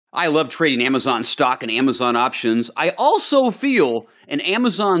I love trading Amazon stock and Amazon options. I also feel an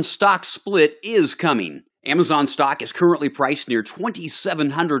Amazon stock split is coming. Amazon stock is currently priced near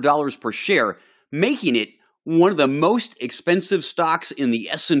 $2,700 per share, making it one of the most expensive stocks in the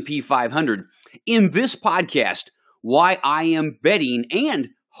S&P 500. In this podcast, why I am betting and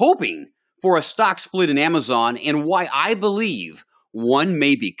hoping for a stock split in Amazon and why I believe one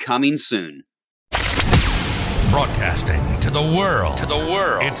may be coming soon. Broadcasting to the world.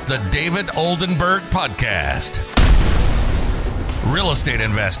 It's the David Oldenburg Podcast. Real estate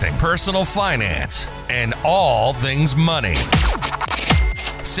investing, personal finance, and all things money.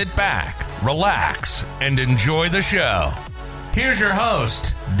 Sit back, relax, and enjoy the show. Here's your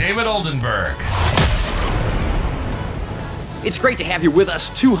host, David Oldenburg. It's great to have you with us.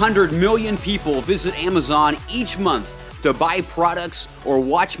 200 million people visit Amazon each month to buy products or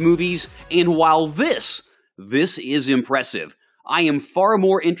watch movies. And while this is impressive, I am far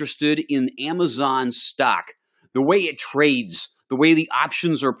more interested in Amazon stock, the way it trades, the way the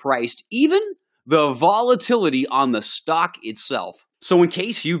options are priced, even the volatility on the stock itself. So in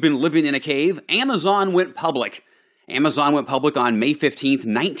case you've been living in a cave, Amazon went public. Amazon went public on May 15th,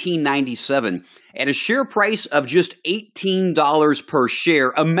 1997, at a share price of just $18 per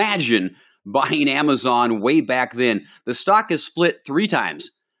share. Imagine buying Amazon way back then. The stock is split 3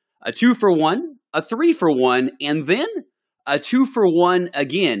 times. A 2-for-1, a 3-for-1, and then a 2-for-1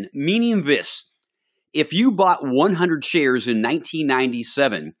 again, meaning this. If you bought 100 shares in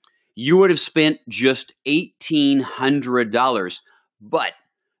 1997, you would have spent just $1,800. But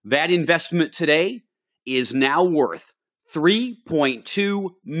that investment today is now worth $3.2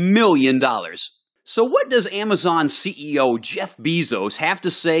 million. So what does Amazon CEO Jeff Bezos have to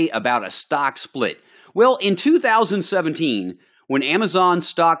say about a stock split? Well, in 2017, when Amazon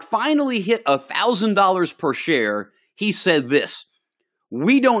stock finally hit $1,000 per share, he said this: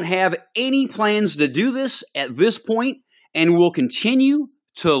 "We don't have any plans to do this at this point, and we'll continue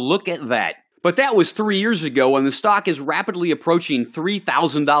to look at that." But that was 3 years ago, and the stock is rapidly approaching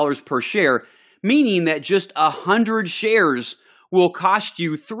 $3,000 per share, meaning that just 100 shares will cost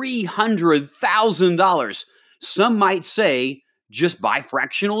you $300,000. Some might say just buy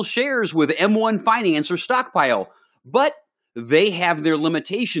fractional shares with M1 Finance or Stockpile, but they have their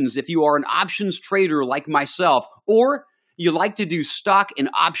limitations if you are an options trader like myself, or you like to do stock and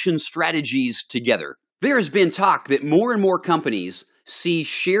option strategies together. There has been talk that more and more companies see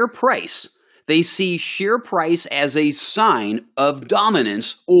share price. They see share price as a sign of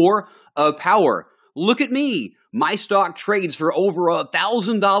dominance or of power. Look at me. My stock trades for over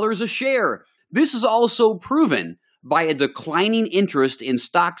 $1,000 a share. This is also proven by a declining interest in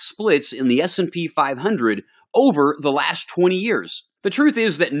stock splits in the S&P 500 over the last 20 years. The truth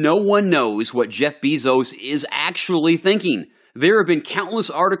is that no one knows what Jeff Bezos is actually thinking. There have been countless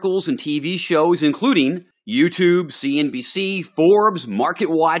articles and TV shows, including YouTube, CNBC, Forbes,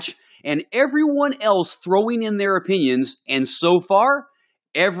 MarketWatch, and everyone else throwing in their opinions, and so far,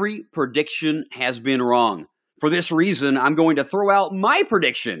 every prediction has been wrong. For this reason, I'm going to throw out my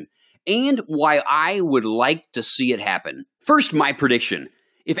prediction and why I would like to see it happen. First, my prediction.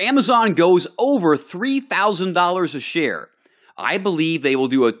 If Amazon goes over $3,000 a share, I believe they will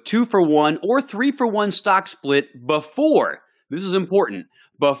do a 2-for-1 or 3-for-1 stock split before, this is important,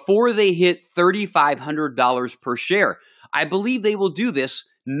 before they hit $3,500 per share. I believe they will do this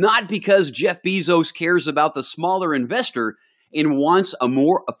not because Jeff Bezos cares about the smaller investor and wants a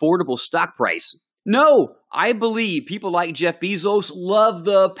more affordable stock price. No, I believe people like Jeff Bezos love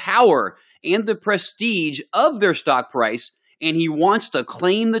the power and the prestige of their stock price, and he wants to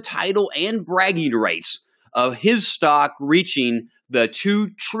claim the title and bragging rights of his stock reaching the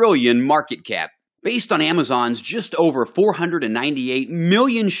 $2 trillion market cap. Based on Amazon's just over 498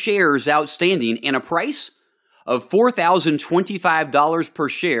 million shares outstanding and a price of $4,025 per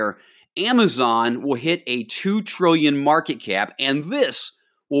share, Amazon will hit a $2 trillion market cap, and this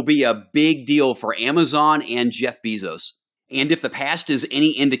will be a big deal for Amazon and Jeff Bezos. And if the past is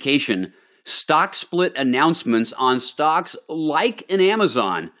any indication, stock split announcements on stocks like an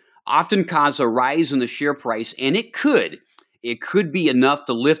Amazon often cause a rise in the share price, and it could be enough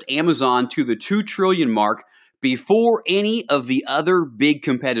to lift Amazon to the $2 trillion mark before any of the other big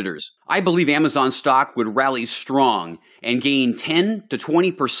competitors. I believe Amazon stock would rally strong and gain 10 to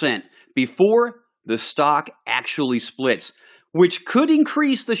 20% before the stock actually splits, which could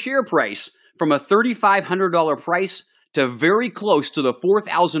increase the share price from a $3,500 price to very close to the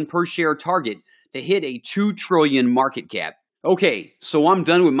 $4,000 per share target to hit a $2 trillion market cap. Okay, so I'm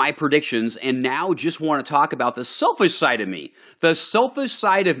done with my predictions and now just want to talk about the selfish side of me. The selfish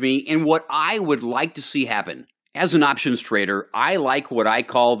side of me and what I would like to see happen. As an options trader, I like what I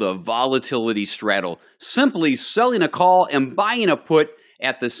call the volatility straddle, simply selling a call and buying a put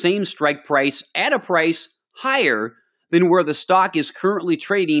at the same strike price at a price higher than where the stock is currently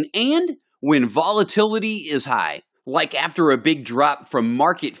trading and when volatility is high, like after a big drop from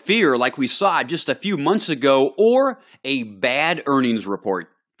market fear like we saw just a few months ago, or a bad earnings report.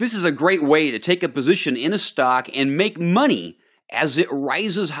 This is a great way to take a position in a stock and make money as it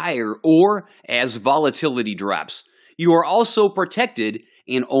rises higher or as volatility drops. You are also protected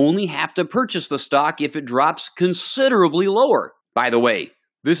and only have to purchase the stock if it drops considerably lower. By the way,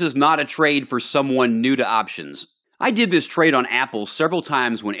 this is not a trade for someone new to options. I did this trade on Apple several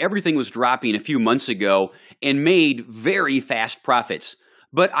times when everything was dropping a few months ago and made very fast profits.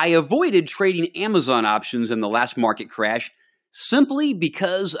 But I avoided trading Amazon options in the last market crash simply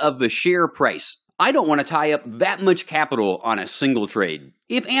because of the share price. I don't want to tie up that much capital on a single trade.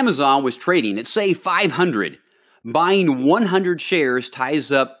 If Amazon was trading at, say, 500, buying 100 shares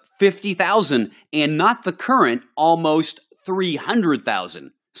ties up 50,000 and not the current almost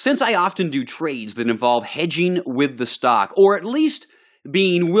 300,000. Since I often do trades that involve hedging with the stock, or at least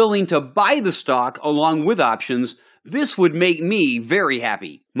being willing to buy the stock along with options, this would make me very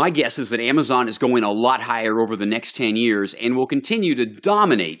happy. My guess is that Amazon is going a lot higher over the next 10 years and will continue to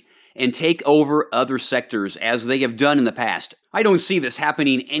dominate and take over other sectors as they have done in the past. I don't see this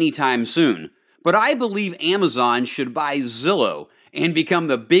happening anytime soon, but I believe Amazon should buy Zillow and become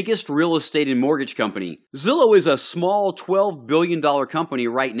the biggest real estate and mortgage company. Zillow is a small $12 billion company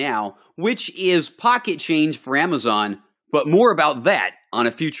right now, which is pocket change for Amazon, but more about that on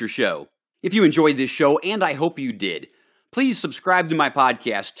a future show. If you enjoyed this show, and I hope you did, please subscribe to my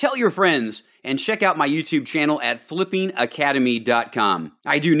podcast, tell your friends, and check out my YouTube channel at flippingacademy.com.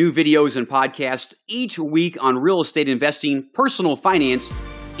 I do new videos and podcasts each week on real estate investing, personal finance,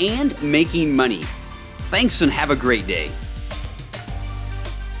 and making money. Thanks and have a great day.